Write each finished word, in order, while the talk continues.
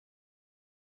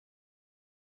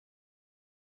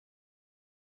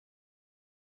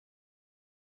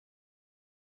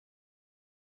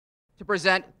to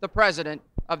present the President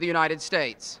of the United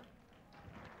States.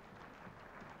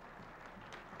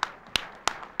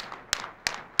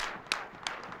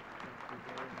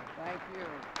 Thank you.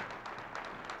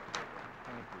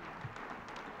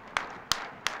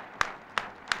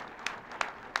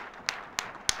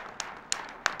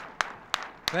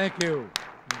 Thank you.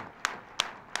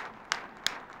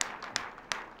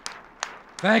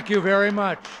 Thank you very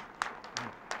much.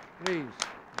 Please.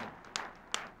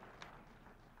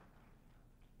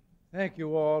 Thank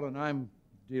you all, and I'm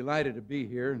delighted to be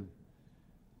here.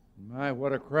 My,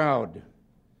 what a crowd.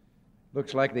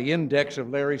 Looks like the index of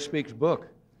Larry Speak's book.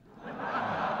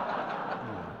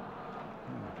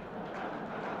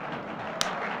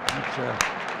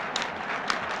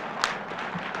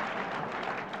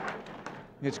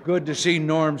 It's good to see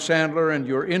Norm Sandler and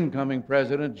your incoming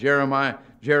president,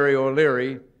 Jerry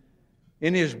O'Leary.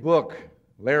 In his book,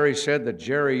 Larry said that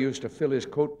Jerry used to fill his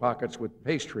coat pockets with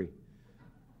pastry.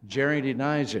 Jerry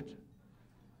denies it.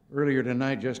 Earlier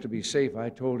tonight, just to be safe, I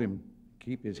told him,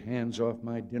 keep his hands off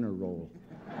my dinner roll.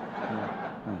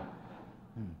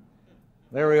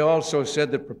 Larry also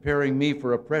said that preparing me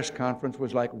for a press conference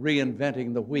was like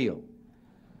reinventing the wheel.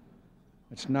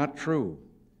 It's not true.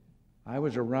 I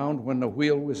was around when the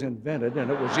wheel was invented, and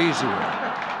it was easier.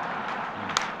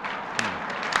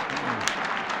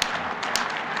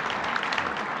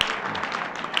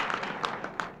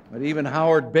 But even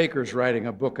Howard Baker's writing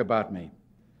a book about me.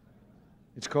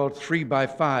 It's called 3 by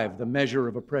 5, The Measure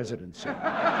of a Presidency.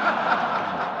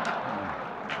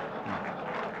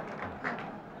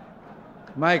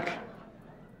 Mike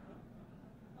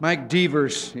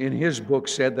Devers, in his book,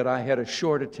 said that I had a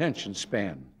short attention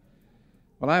span.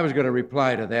 Well, I was going to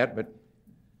reply to that, but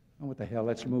oh, what the hell,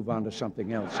 let's move on to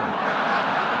something else.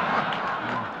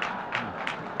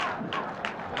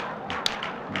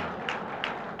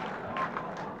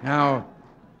 Now,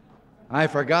 I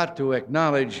forgot to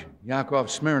acknowledge Yakov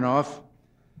Smirnoff.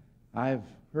 I've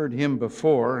heard him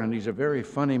before, and he's a very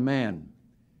funny man.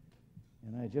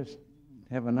 And I just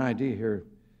have an idea here.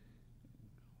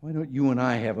 Why don't you and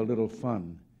I have a little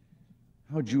fun?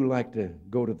 How'd you like to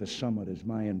go to the summit as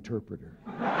my interpreter?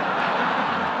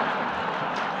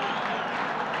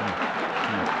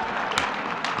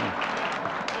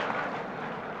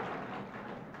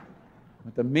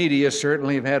 But the media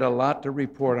certainly have had a lot to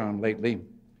report on lately.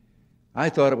 I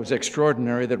thought it was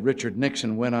extraordinary that Richard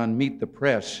Nixon went on Meet the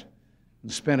Press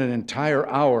and spent an entire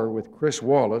hour with Chris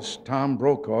Wallace, Tom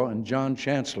Brokaw, and John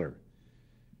Chancellor.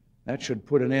 That should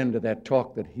put an end to that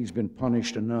talk that he's been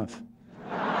punished enough.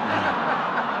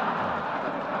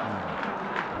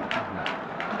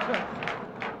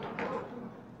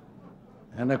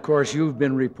 And of course, you've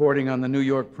been reporting on the New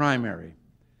York primary.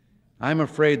 I'm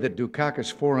afraid that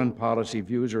Dukakis' foreign policy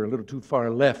views are a little too far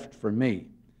left for me.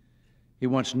 He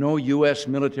wants no U.S.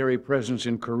 military presence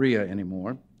in Korea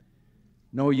anymore,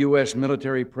 no U.S.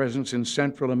 military presence in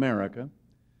Central America,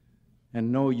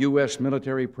 and no U.S.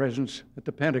 military presence at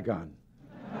the Pentagon.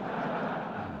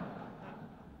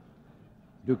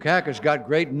 Dukakis got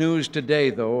great news today,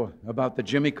 though, about the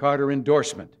Jimmy Carter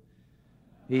endorsement.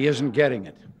 He isn't getting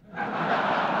it.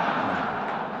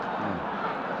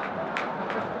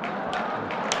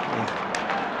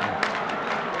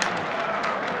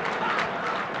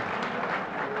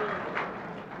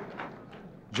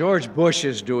 George Bush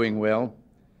is doing well.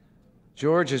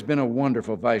 George has been a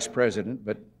wonderful vice president,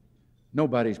 but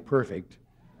nobody's perfect.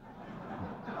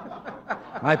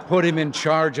 I put him in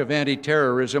charge of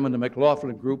anti-terrorism, and the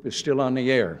McLaughlin Group is still on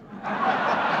the air.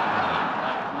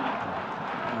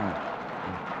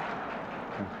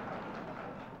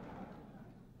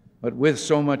 But with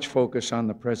so much focus on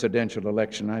the presidential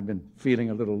election, I've been feeling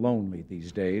a little lonely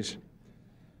these days.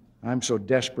 I'm so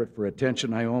desperate for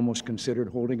attention, I almost considered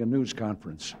holding a news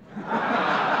conference.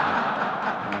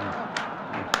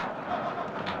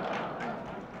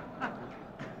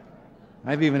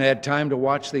 I've even had time to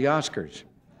watch the Oscars.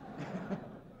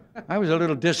 I was a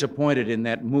little disappointed in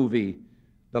that movie,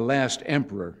 The Last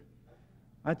Emperor.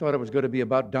 I thought it was going to be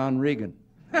about Don Reagan.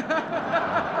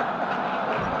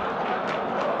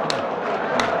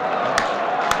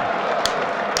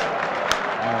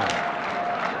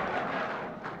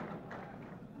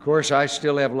 Of course, I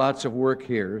still have lots of work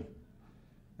here.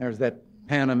 There's that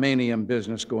Panamanian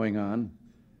business going on.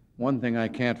 One thing I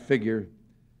can't figure,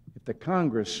 if the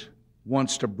Congress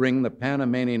wants to bring the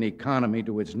Panamanian economy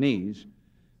to its knees,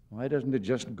 why doesn't it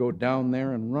just go down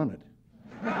there and run it?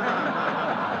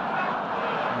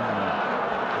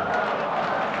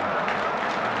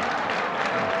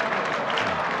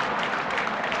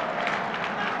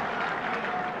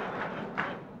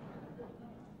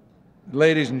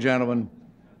 Ladies and gentlemen,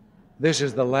 This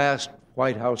is the last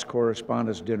White House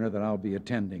Correspondents' dinner that I'll be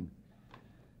attending.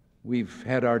 We've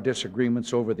had our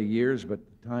disagreements over the years, but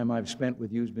the time I've spent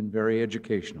with you has been very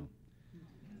educational.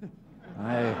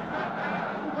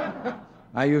 I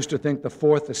used to think the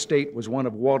Fourth Estate was one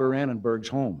of Walter Annenberg's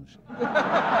homes.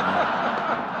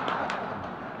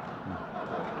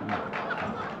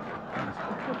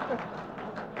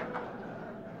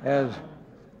 As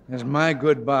my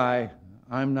goodbye,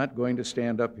 I'm not going to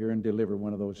stand up here and deliver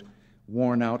one of those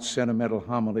worn-out, sentimental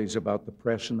homilies about the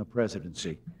press and the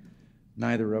presidency.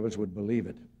 Neither of us would believe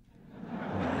it.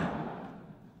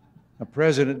 A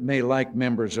president may like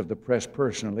members of the press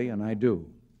personally, and I do.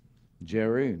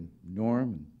 Jerry and Norm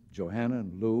and Johanna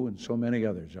and Lou and so many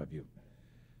others of you.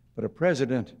 But a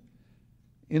president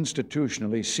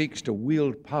institutionally seeks to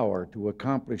wield power to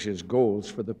accomplish his goals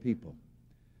for the people.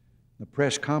 The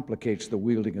press complicates the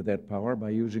wielding of that power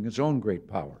by using its own great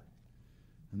power,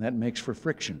 and that makes for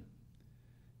friction.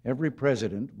 Every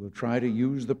president will try to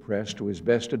use the press to his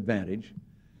best advantage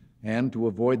and to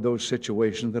avoid those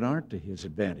situations that aren't to his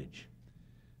advantage.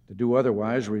 To do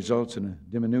otherwise results in a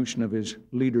diminution of his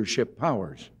leadership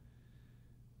powers.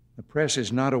 The press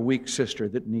is not a weak sister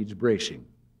that needs bracing.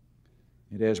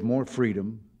 It has more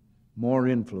freedom, more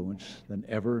influence than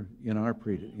ever in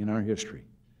our history.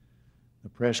 The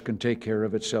press can take care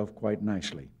of itself quite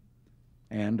nicely,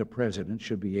 and a president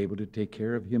should be able to take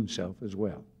care of himself as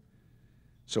well.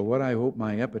 So what I hope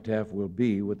my epitaph will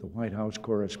be with the White House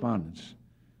Correspondents,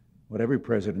 what every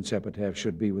president's epitaph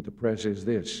should be with the press, is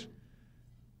this: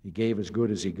 he gave as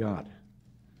good as he got.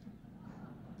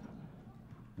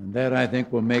 And that, I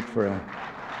think, will make for a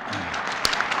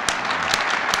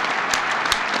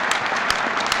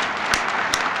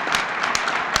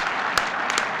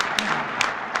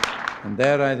And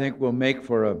that, I think, will make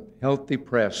for a healthy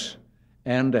press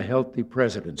and a healthy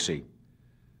presidency.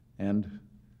 And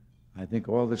I think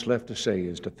all that's left to say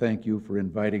is to thank you for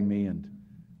inviting me and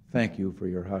thank you for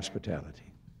your hospitality.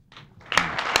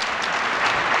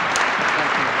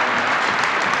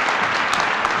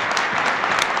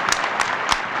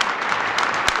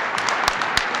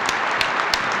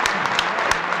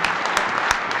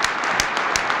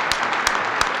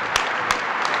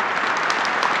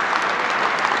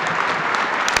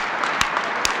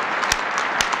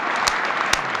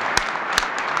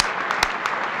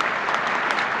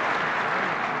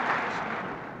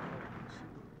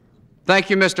 Thank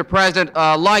you, Mr. President.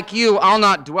 Like you, I'll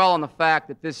not dwell on the fact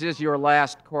that this is your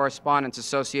last Correspondents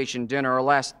Association dinner,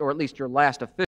 or at least your last official